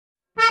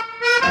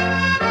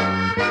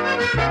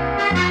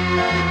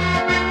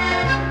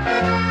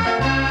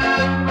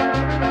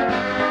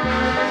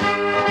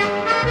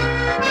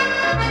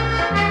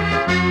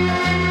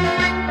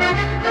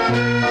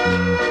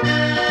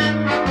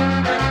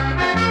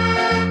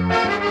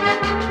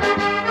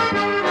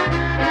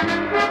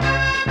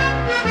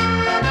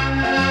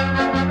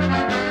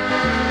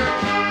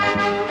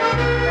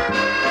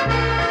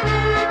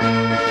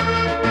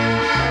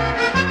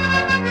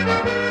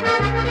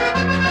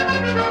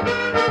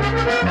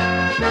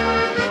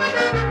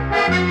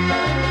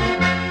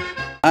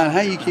How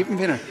are you keeping,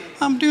 Peter?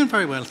 I'm doing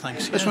very well,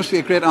 thanks. This must be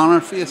a great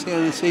honour for you here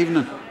this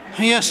evening.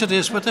 Yes, it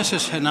is, but this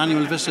is an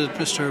annual visit that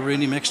Mr.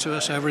 Rooney makes to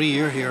us every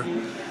year here.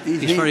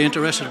 He's very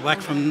interested.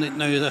 Back from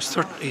now,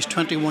 he's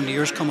 21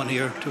 years coming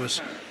here to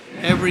us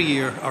every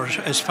year, or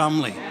his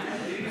family,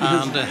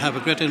 and have a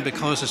great in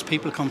because his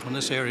people come from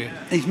this area.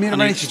 He's made a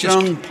very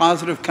strong,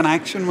 positive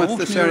connection with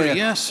this area.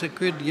 Yes,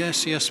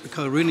 yes,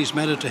 because Rooney's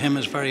Meadow to him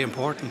is very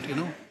important, you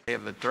know. They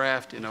have a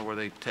draft, where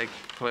they take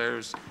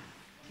players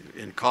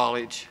in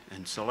college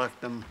and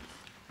select them,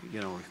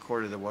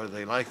 according to whether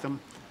they like them.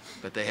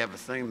 But they have a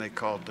thing they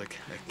call a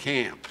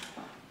camp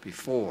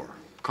before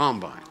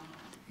combine,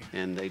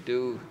 and they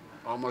do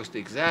almost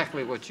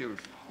exactly what you're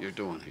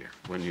doing here.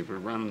 When you're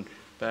running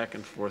back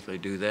and forth, they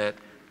do that.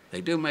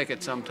 They do make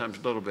it sometimes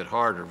a little bit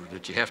harder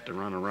that you have to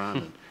run around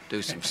and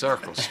do some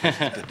circles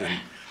to do.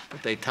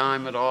 But they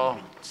time it all,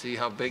 see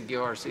how big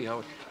you are, see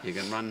how you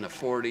can run the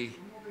 40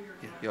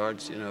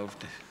 yards, to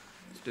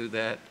do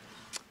that.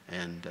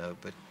 And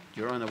but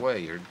you're on the way.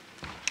 You're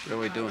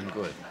really doing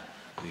good.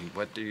 I mean,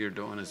 what you're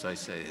doing, as I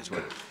say, is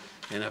what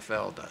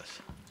NFL does.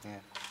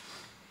 Yeah.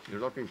 You're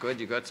looking good.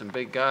 You got some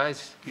big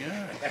guys.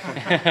 Yeah.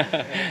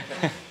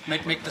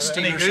 make the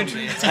Steelers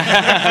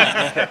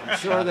someday. I'm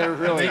sure they're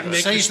really good.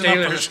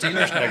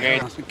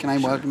 Steelers. Can I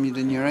welcome you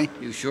to Newry?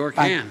 You sure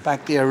can.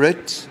 Back to your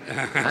roots.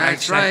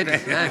 That's right.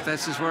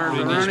 This is where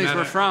the Rooney's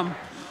were from.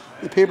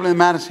 The people in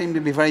Meadow seem to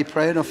be very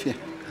proud of you.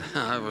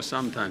 Well,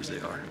 sometimes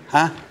they are.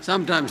 Huh?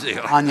 Sometimes they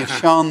are. And you've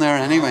shown there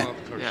anyway.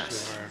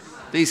 Yes.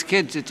 These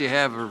kids that you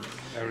have are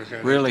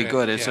really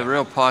good. It's a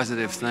real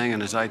positive thing,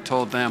 and as I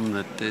told them,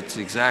 that it's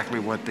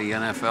exactly what the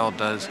NFL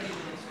does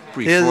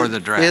before the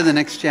draft. They're the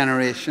next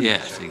generation.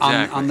 Yes,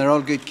 exactly. And they're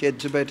all good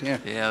kids about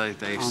here. Yeah,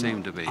 they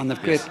seem to be. And they've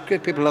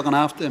great people looking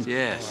after them.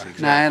 Yes,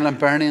 exactly. Niall and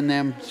Bernie and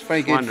them. It's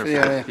very good Wonderful. For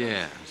the area.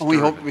 Yeah. And we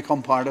hope to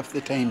become part of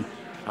the team.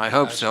 I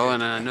hope so,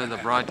 and I know the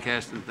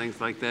broadcast and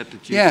things like that you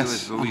yes, do.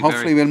 Yes, and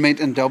hopefully we'll meet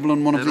in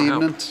Dublin one of the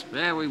evenings.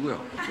 Yeah, we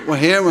will. We're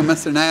here with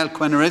Mr. Niall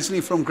Quinn,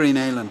 originally from Green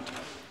Island.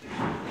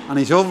 And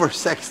he's over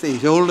 60,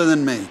 he's older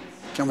than me.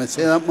 Can we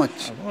say that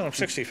much? Well, I'm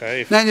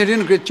 65. Now you're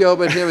doing a great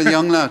job out here with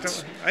young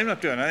lads. I'm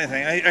not doing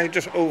anything. I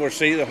just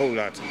oversee the whole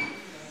lot.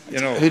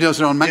 Who does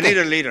their own making? You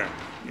need a leader,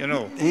 And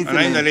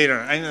I'm the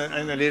leader.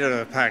 I'm the leader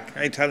of the pack.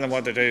 I tell them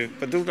what to do,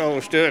 but don't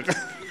always do it.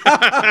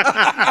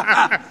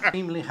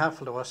 Extremely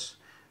helpful to us,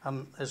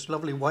 and his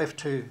lovely wife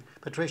too,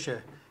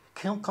 Patricia,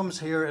 comes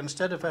here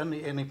instead of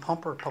any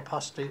pomp or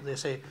pomposity. They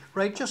say,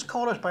 right, just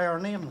call us by our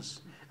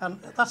names. And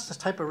that's the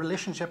type of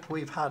relationship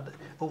we've had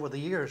over the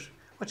years,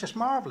 which is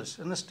marvellous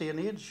in this day and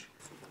age.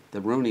 The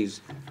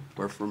Rooneys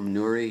were from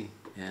Newry,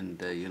 and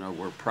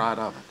we're proud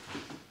of it.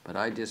 But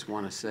I just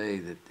want to say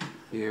that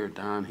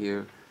down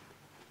here,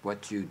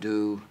 what you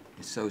do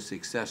is so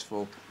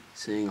successful,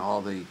 seeing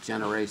all the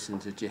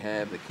generations that you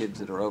have, the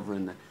kids that are over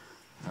in the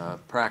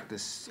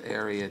practice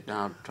area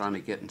now trying to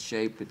get in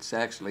shape. It's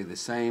actually the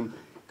same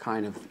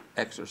kind of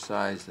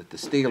exercise that the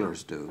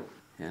Steelers do.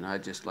 And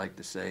I'd just like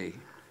to say,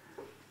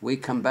 we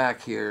come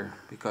back here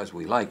because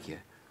we like you,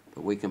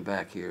 but we come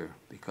back here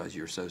because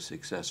you're so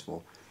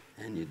successful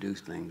and you do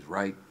things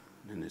right,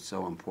 and it's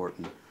so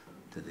important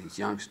to these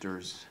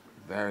youngsters,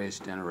 various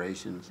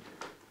generations,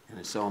 and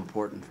it's so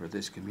important for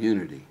this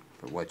community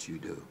for what you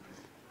do.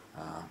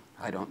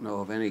 I don't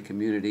know of any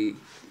community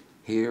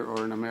here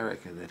or in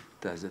America that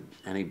does it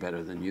any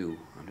better than you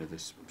under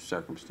the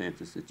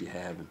circumstances that you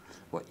have and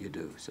what you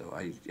do. So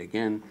I,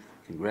 again,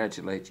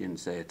 congratulate you and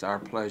say it's our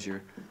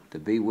pleasure to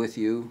be with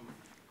you,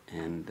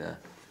 and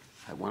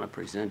I want to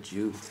present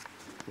you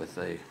with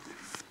a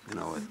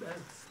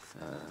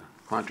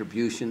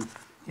contribution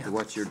to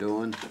what you're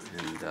doing,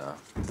 and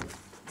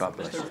God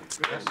bless you.